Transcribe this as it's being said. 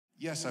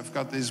Yes, I've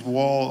got this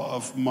wall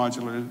of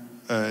modular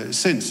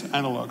synths,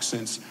 analog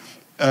synths.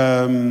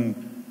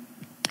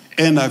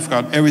 And I've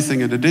got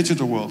everything in the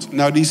digital world.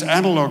 Now, these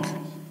analog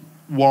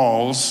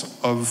walls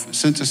of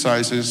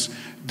synthesizers,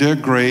 they're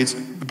great,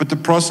 but the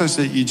process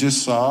that you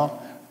just saw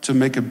to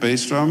make a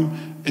bass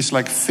drum is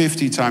like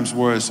 50 times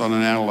worse on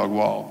an analog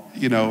wall.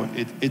 You know,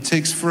 it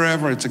takes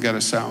forever to get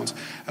a sound.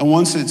 And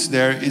once it's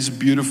there, it's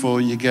beautiful.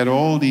 You get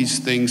all these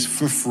things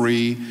for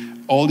free.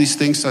 All these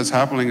things that's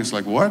happening. It's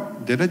like,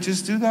 what? Did I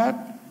just do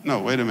that? No,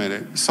 wait a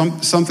minute.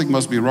 Something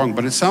must be wrong,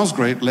 but it sounds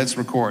great. Let's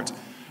record.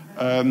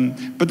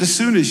 But as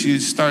soon as you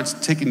start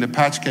taking the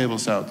patch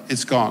cables out,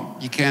 it's gone.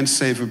 You can't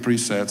save a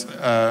preset.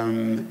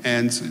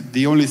 And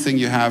the only thing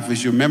you have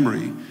is your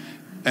memory.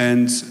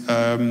 And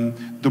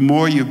the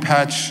more you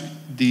patch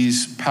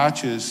these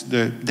patches,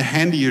 the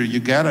handier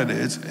you get at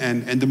it,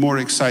 and the more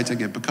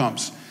exciting it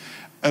becomes.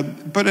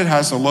 But it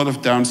has a lot of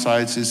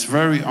downsides. It's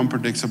very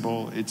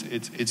unpredictable.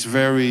 It's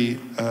very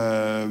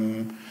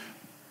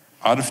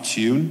out of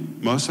tune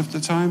most of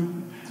the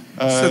time.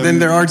 So then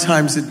there are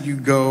times that you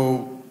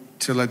go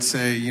to, let's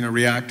say,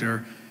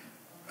 Reactor,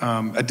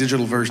 a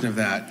digital version of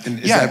that. And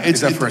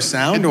is that for a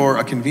sound or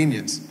a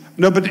convenience?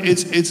 No, but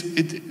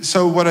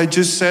so what I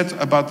just said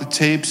about the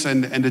tapes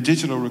and the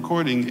digital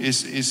recording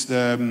is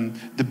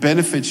the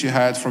benefits you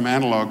had from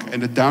analog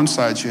and the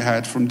downsides you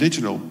had from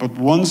digital. But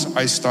once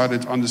I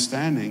started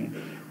understanding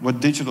what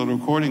digital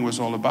recording was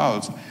all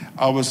about,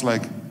 I was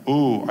like,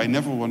 oh, I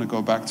never want to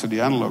go back to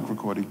the analog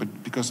recording,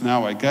 but because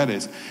now I get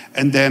it.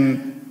 And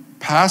then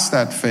past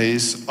that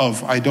phase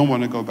of I don't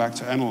want to go back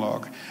to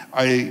analog,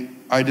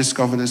 I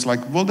discovered it's like,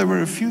 well, there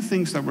were a few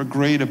things that were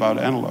great about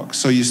analog.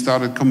 So you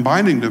started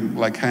combining them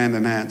like hand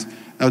in hand.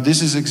 Now,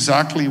 this is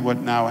exactly what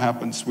now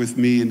happens with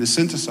me in the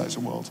synthesizer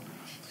world.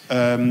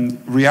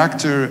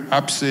 Reactor,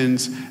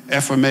 Absinthe,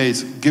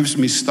 FM8 gives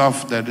me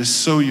stuff that is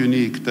so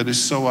unique, that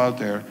is so out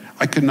there.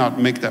 I could not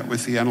make that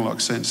with the analog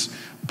synths.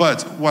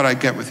 But what I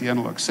get with the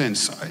analog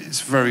synths,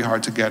 it's very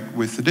hard to get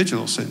with the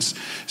digital synths.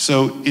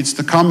 So it's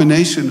the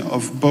combination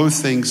of both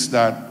things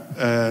that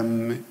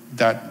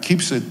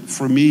keeps it,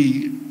 for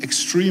me,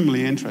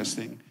 extremely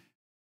interesting.